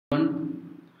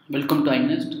Welcome to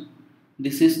iNest.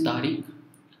 This is Tariq.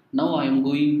 Now I am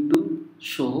going to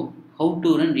show how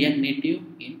to run React Native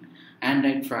in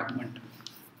Android Fragment.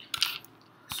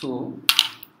 So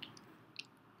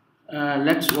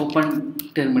let's open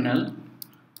terminal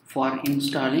for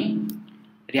installing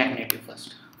React Native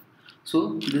first.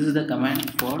 So this is the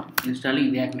command for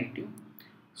installing React Native.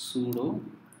 Sudo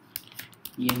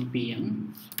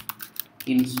npm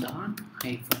install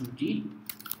 -g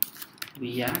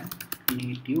React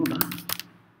Native.cli.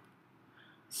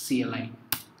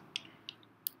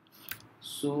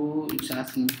 So it's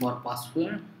asking for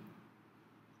password.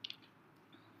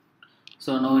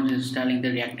 So now it's installing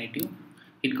the React Native.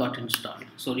 It got installed.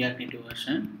 So React Native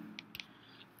version,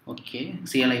 okay,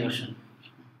 CLI version.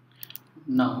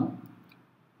 Now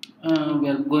we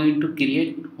are going to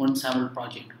create one sample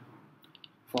project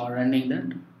for running that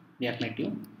React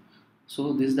Native.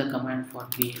 So this is the command for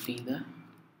creating the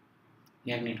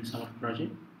React Native sample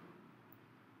project.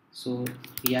 So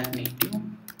React Native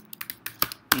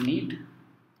init.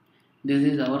 This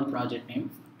is our project name.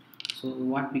 So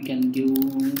what we can give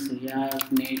is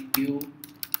React Native.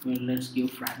 Well, let's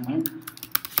give Fragment.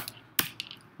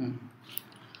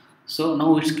 So now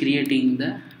it's creating the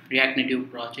React Native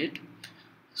project.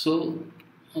 So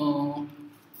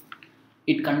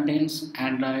it contains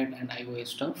Android and iOS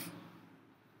stuff.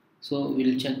 So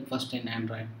we'll check first in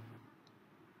Android.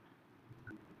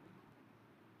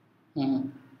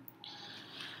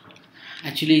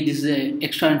 Actually, this is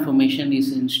extra information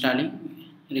is installing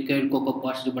required Cocoa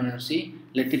Pods dependency.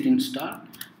 Let it install.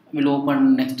 We'll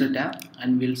open next tab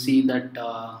and we'll see that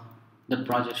the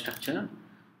project structure.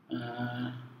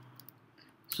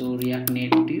 So React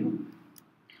Native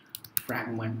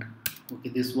Fragment. Okay,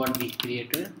 this is what we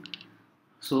created.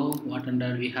 So what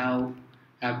under we have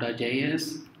app.js,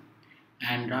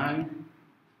 Android,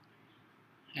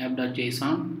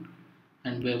 app.json,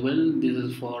 and Babel. This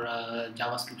is for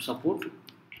JavaScript support,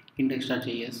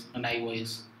 index.js and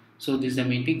iOS. So this is the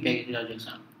main thing,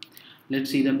 package.json. Let's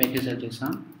see the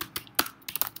package.json.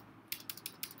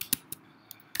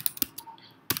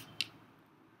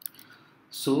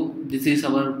 So this is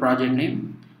our project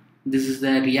name. This is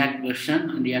the React version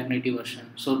and React Native version.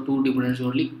 So two different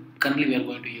only currently we are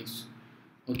going to use.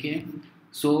 Okay,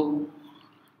 so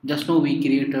just now we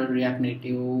created a React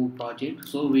Native project,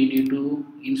 so we need to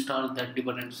install that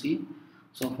dependency.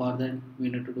 So for that we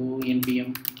need to do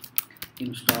npm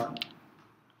install.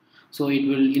 So it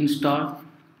will install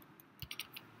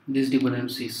these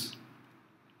dependencies.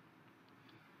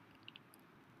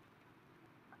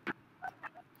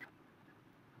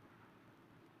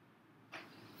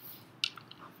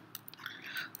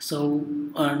 So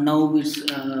now it's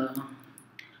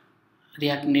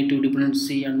React Native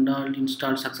dependency and all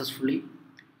installed successfully.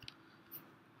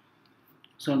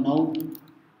 So now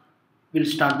we'll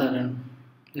start the run.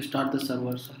 We'll start the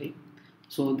server. Sorry.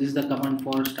 So this is the command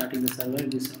for starting the server.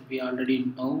 This we already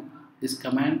know this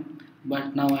command,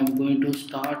 but now I'm going to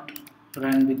start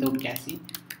run without cache.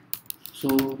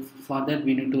 So for that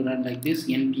we need to run like this: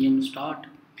 npm start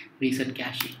reset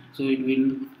cache. So it will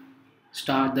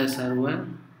start the server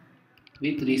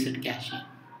with reset cache.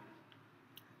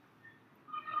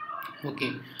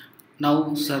 Okay,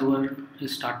 now server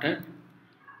is started.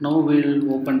 Now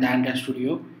we'll open the Android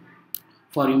Studio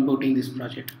for importing this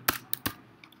project.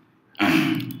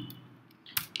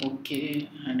 Okay,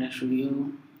 Android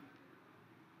Studio.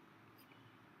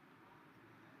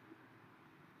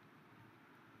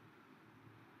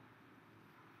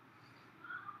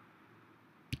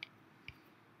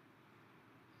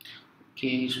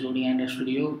 Okay, it's loading Android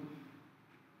Studio.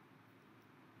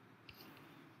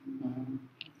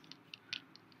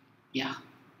 Yeah,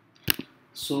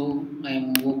 so I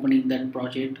am opening that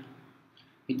project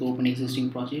with open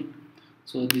existing project.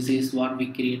 So this is what we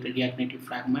created, React Native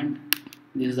Fragment.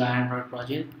 This is the Android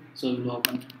project. So we'll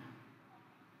open.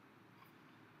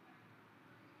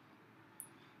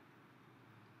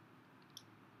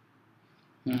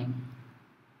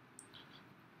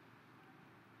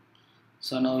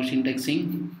 So now it's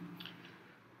indexing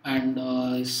and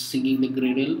syncing the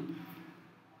Gradle.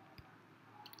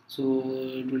 So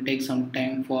it will take some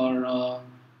time for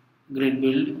grid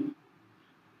build.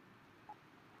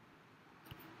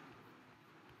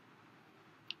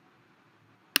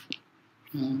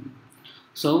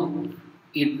 So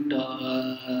it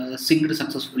synced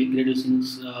successfully. Gradle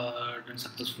syncs done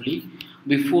successfully.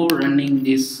 Before running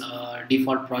this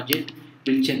default project,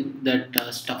 we'll check that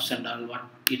stuffs and all what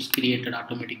it's created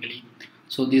automatically.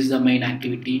 So this is the main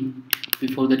activity.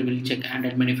 Before that, we'll check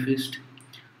Android manifest.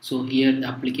 So here the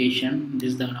application.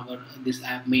 This is this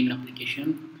app main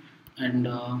application, and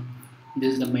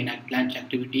this is the main launch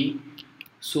activity.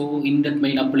 So in that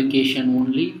main application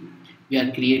only we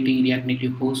are creating React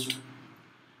Native host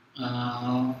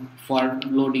for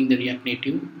loading the React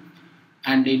Native,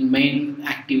 and in main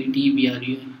activity we are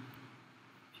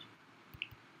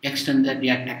extend the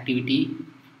React activity.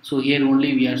 So here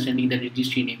only we are sending the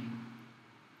registry name.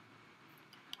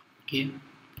 Okay,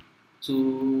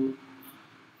 so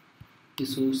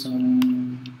this was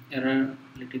some error.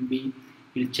 Let it be.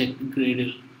 We'll check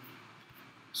Gradle.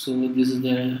 So this is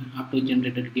the auto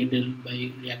generated Gradle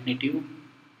by React Native.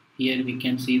 Here we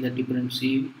can see the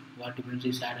dependency, what dependency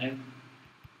is added.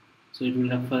 So it will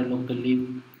refer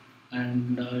locally,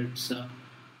 and it's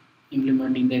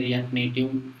implementing the React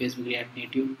Native, Facebook React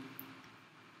Native,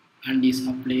 and is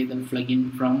apply the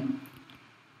plugin from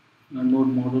node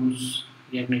modules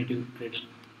React Native Gradle.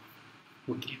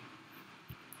 Okay.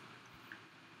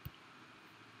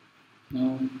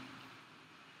 Now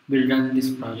we'll run this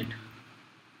project.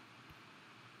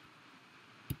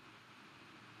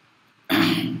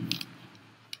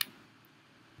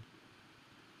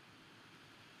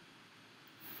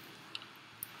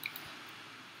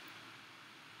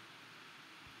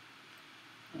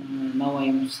 Now I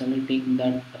am selecting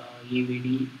that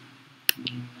AVD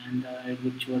and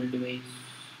virtual device.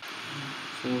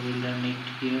 So we'll run it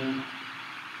here.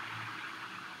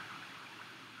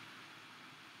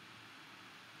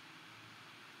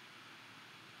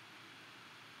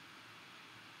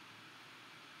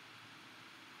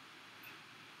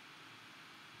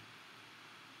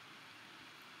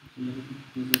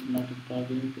 This is not a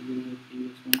project, this is a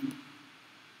previous one.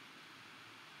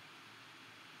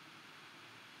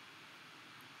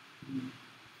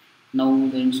 Now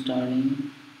the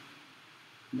installing,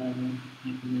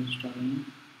 installing.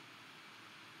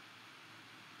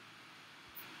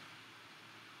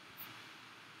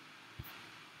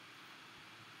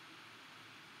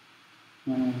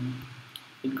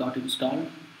 It got installed.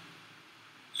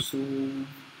 So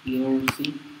here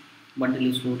see bundle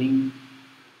is loading.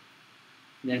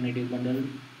 React Native bundle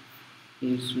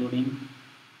is loading.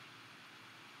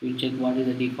 We'll check what is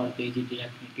the default page in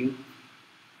React Native.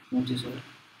 Once it's loaded.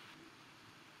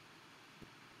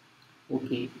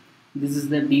 Okay, this is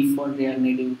the default React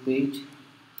Native page.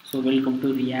 So welcome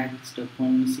to React step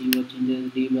 1. See what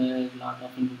changes, debug, lot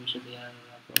of information they are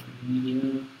providing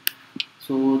here.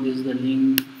 So this is the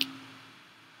link.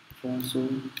 Also,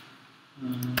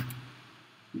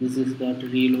 this is that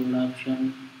reload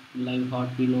option, live hot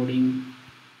reloading.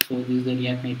 So this is the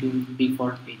React Native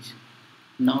default page.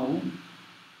 Now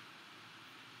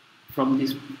from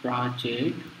this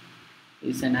project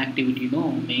is an activity.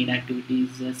 No, main activity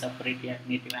is a separate React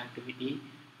Native activity.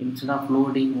 Instead of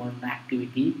loading one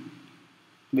activity,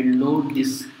 we'll load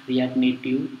this React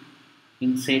Native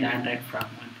inside Android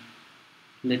Fragment.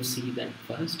 Let's see that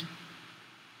first.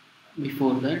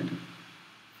 Before that,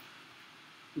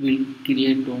 we'll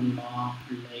create one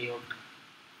layout.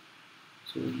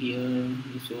 So here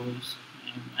resource,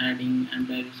 I'm adding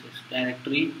Android resource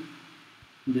directory.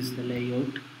 This is the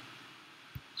layout.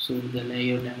 So the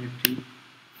layout directory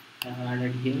I have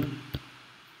added here.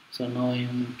 So now I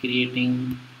am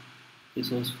creating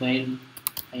resource file.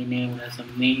 I name it as a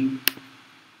main.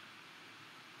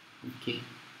 Okay.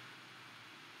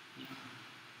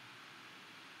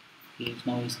 Okay,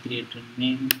 now it's created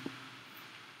main.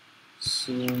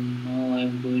 So now I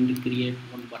am going to create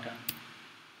one button.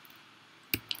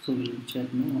 So we'll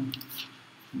check now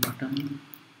button.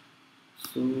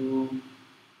 So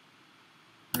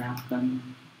wrap content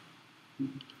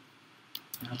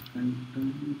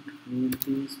with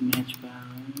this match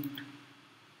parent.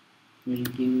 We'll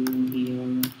give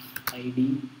here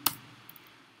ID.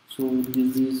 So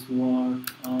this is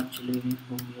what actually we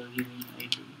are giving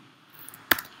ID.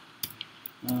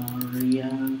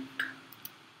 React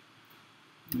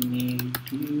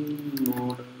Native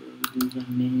loader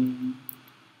username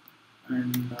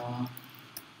and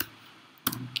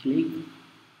click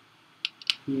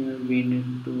here. We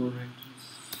need to write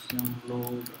some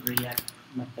load React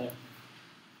method.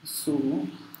 So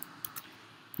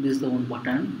this is the one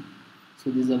button. So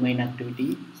this is the main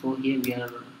activity. So here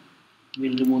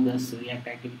we'll remove this React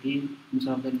activity.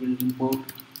 Instead of that, we'll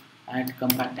import add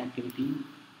compact activity.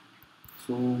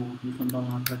 So this one down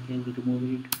after here we'll remove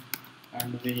it, and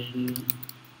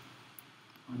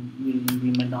we'll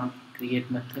implement on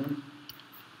create method.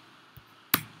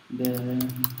 The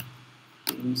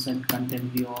insert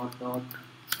content view or dot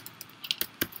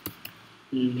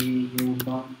layout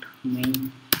dot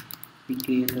main. We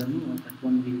create that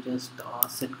one will just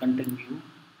set content view.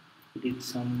 We did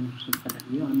some set content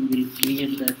view, and we'll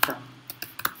create that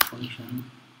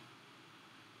function.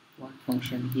 What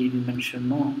function here we mentioned?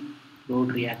 No,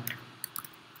 load React.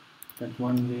 that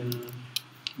one will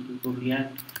go to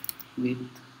React with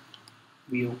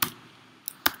view.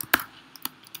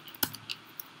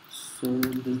 So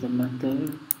this is the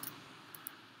method,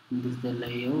 this is the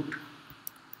layout.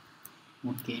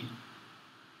 Okay,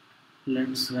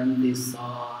 let's run this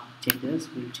changes.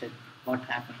 We'll check what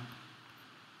happened.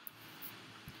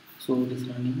 So it is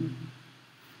running.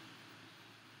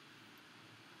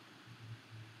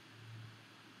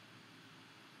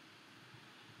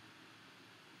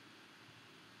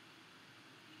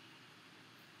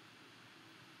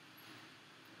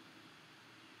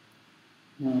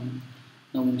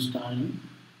 Now installing.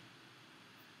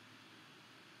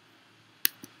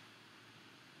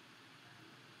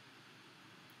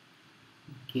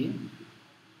 Okay.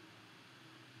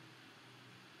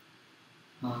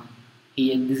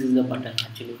 Here this is the button.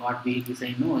 Actually, what we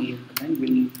design. No, here button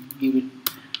will give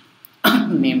it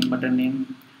name, button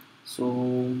name.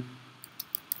 So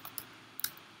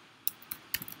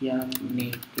yeah,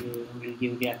 native. We'll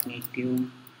give ReactNative,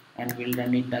 and we'll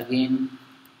run it again.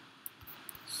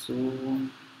 So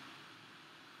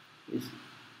is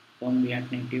from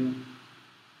ReactNative.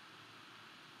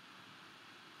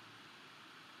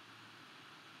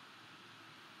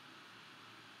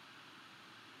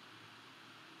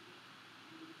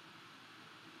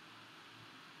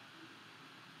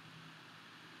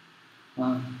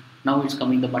 Now it's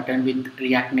coming the button with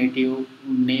ReactNative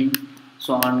name.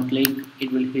 So on click,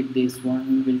 it will hit this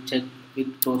one. We'll check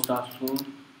with toast also.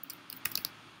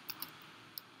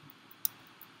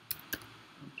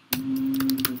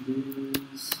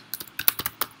 This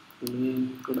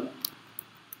clicked.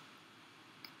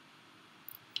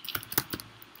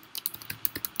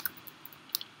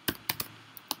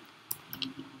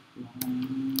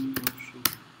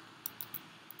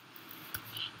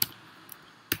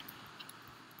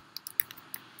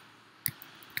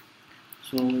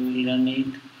 So we'll run it,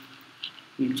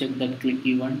 we'll check that click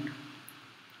event.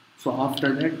 So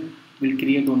after that, we'll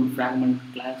create one fragment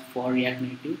class for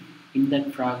ReactNative. In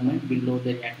that fragment, we'll load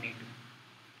the ReactNative.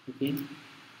 Okay.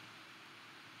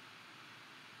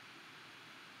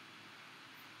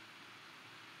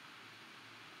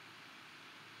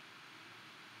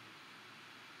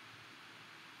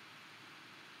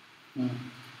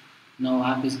 Now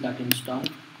app is got installed.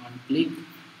 On click,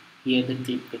 here the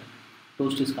click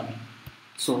toast is coming.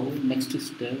 So next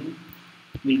step,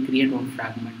 we'll create one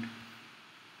fragment.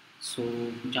 So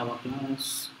Java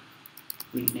class,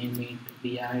 we'll name it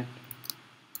React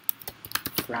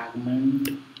Fragment,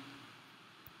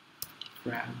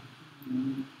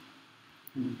 and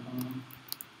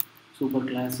super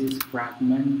class is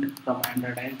Fragment from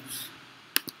Android.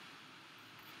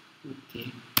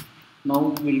 Okay.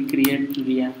 Now we'll create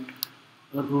React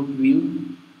root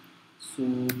view. So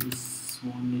this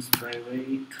one is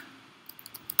private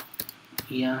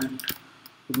React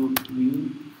root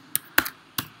view,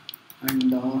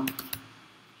 and the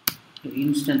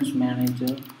instance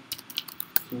manager.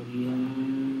 So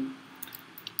React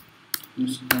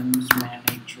instance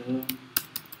manager.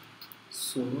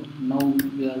 So now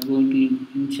we are going to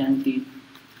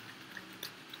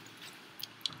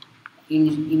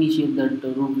initiate that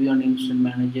root view and instance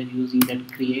manager using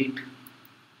that create.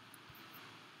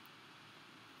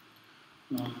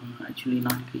 Actually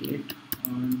not create,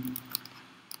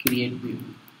 create view.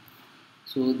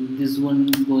 So this one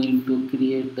going to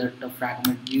create that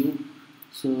fragment view.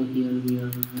 So here we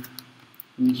are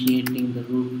initiating the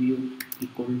root view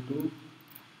equal to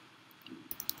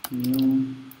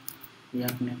new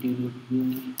ReactNative root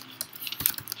view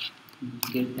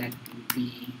get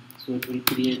activity. So it will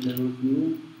create the root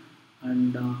view,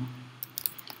 and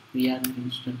React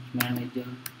instance manager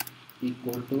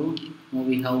equal to, now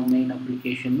we have main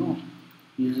application. No,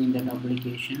 using that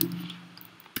application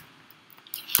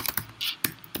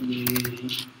we will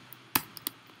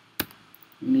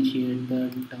initiate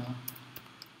that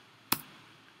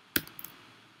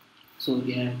so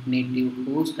ReactNative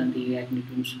host and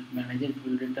ReactNative instance manager. It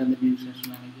will return the instance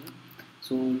manager,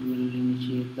 so it will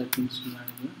initiate that instance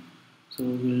manager. So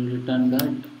we will return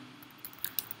that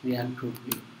React root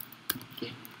view.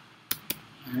 Okay,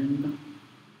 and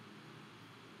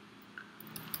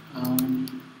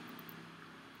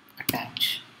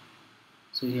attach.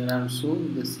 So here also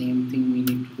the same thing we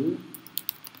need to do.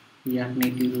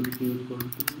 ReactNative root view equal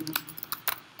to,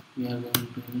 we are going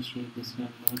to initiate this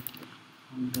network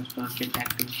on the start get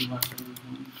activity whatever we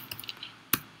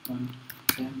want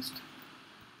context,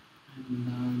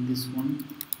 and this one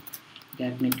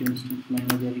ReactNative instance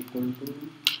manager equal to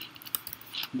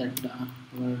that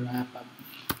our app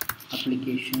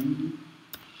application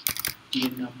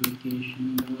get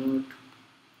application dot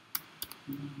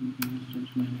instance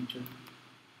manager.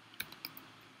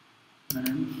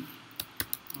 and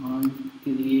on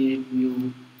create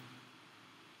view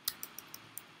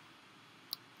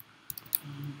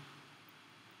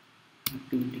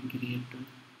activity creator.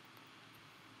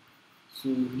 So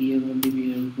here only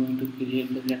we are going to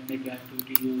create the ReactNative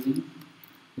activity using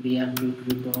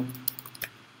ReactNative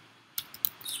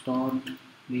start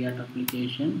React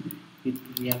application with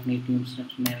ReactNative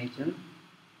instance manager,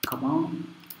 comma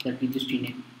the registry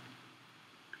name.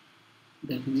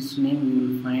 The registry name we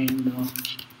will find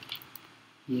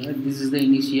here. This is the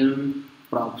initial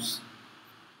props.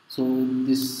 So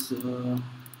this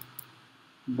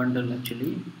bundle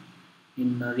actually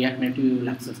in React Native we will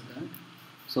access that.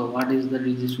 So what is the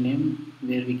registry name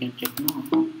where we can check now?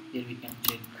 Here we can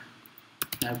check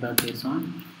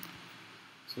app.json.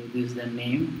 So this is the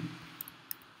name.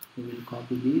 We will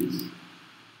copy this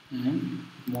and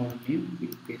model name we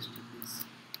will paste this.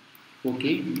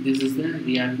 Okay, this is the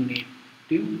React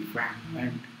Native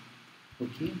fragment.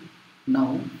 Okay,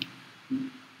 now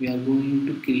we are going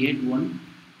to create one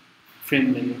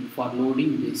frame layout for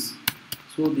loading this.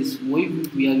 So this why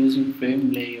we are using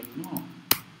frame layout now.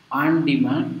 On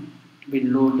demand we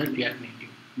load the React Native,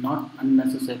 not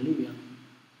unnecessarily we are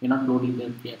not loading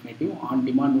the React Native. On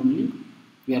demand only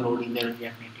we are loading the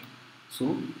React Native.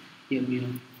 So here we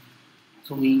are.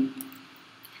 So we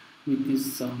with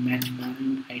this match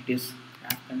parent height is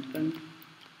wrap content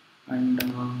and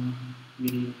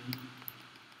we'll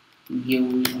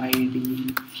give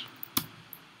ID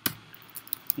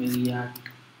React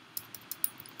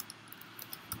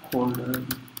holder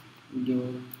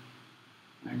give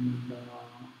and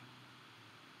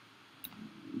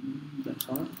that's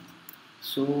all.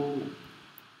 So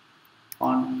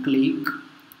on click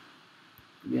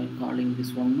we are calling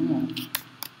this one now.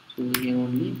 So here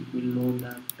only we'll load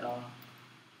that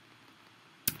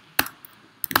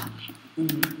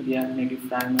React Native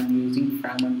fragment using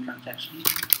fragment transaction.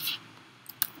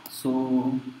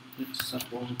 So let's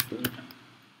suppose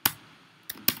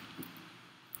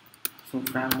so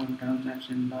fragment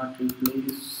transaction dot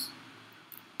replace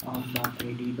dot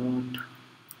id dot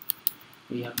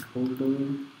React holder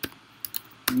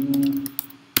new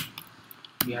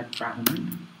React fragment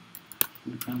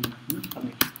and fragment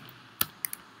commit.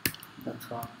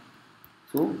 That's all.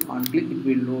 So on click it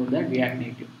will load the React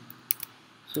Native.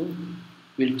 So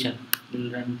we'll check.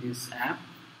 We'll run this app.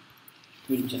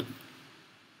 We'll check.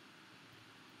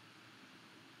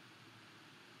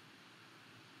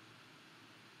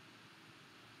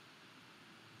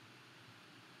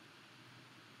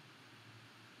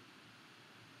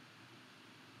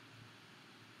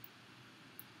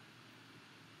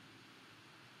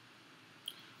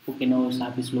 Okay, now this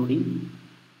app is loading.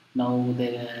 Now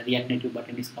the React Native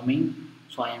button is coming.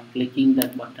 So I am clicking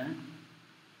that button.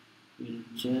 We'll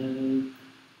check.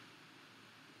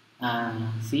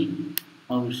 See,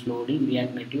 now it's loading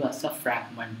React Native as a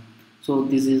fragment. So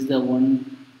this is the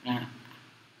one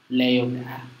layout,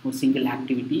 single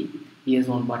activity. Here's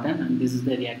one button, and this is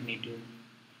the React Native.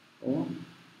 Oh,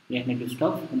 React Native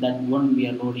stuff. That one we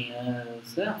are loading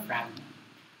as a fragment.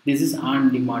 This is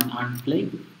on demand. On click,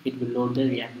 it will load the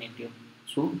React Native.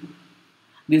 So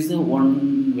this is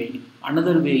one way.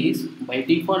 Another way is by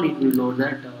default it will load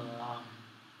that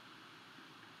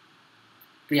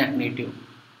React Native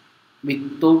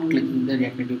without clicking the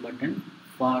React Native button.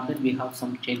 For that we have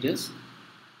some changes.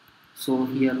 So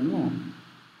here no,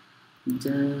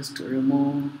 just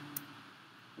remove.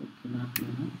 Okay, not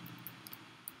remove.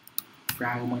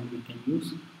 Fragment we can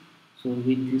use. So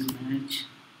with this match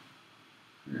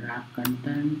wrap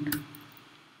content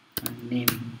and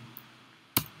name.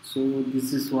 So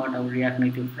this is what our React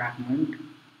Native fragment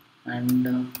and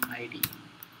ID.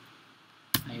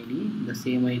 The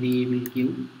same ID will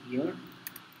give here.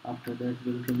 After that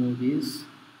we'll remove this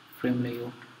frame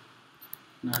layout,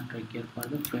 not required for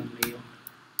the frame layout.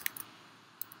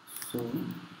 So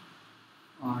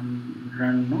on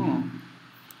run now,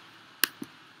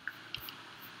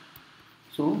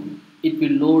 so it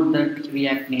will load that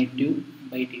React Native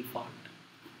by default.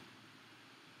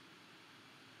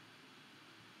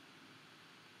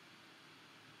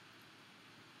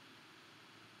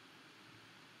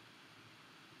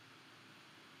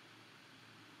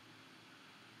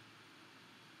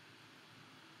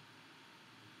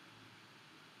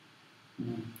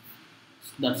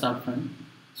 That's our friend.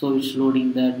 So it's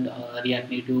loading that React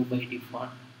Native by default.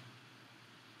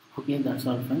 Okay, that's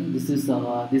all friend. This is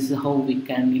how we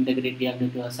can integrate React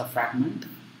Native as a fragment.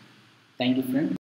 Thank you friend.